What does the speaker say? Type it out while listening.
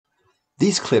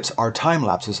These clips are time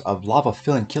lapses of lava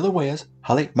filling Kilauea's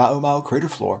Halema'uma'u crater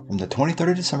floor from the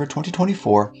 23rd of December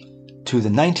 2024 to the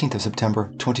 19th of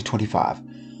September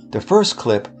 2025. The first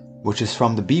clip, which is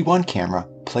from the B1 camera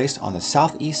placed on the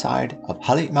southeast side of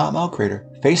Halema'uma'u crater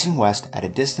facing west at a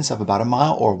distance of about a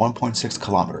mile or 1.6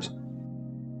 kilometers.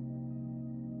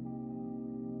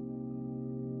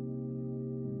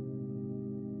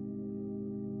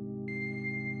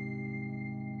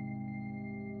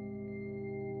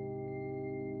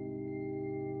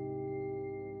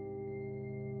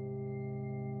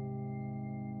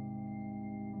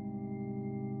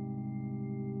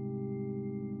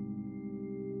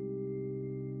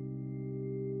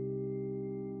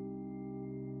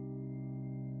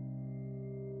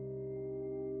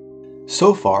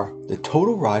 So far, the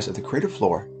total rise of the crater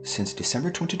floor since December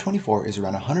 2024 is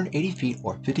around 180 feet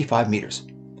or 55 meters.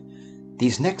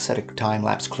 These next set of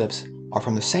time-lapse clips are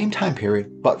from the same time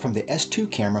period, but from the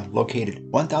S2 camera located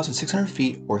 1,600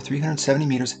 feet or 370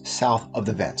 meters south of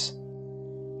the vents.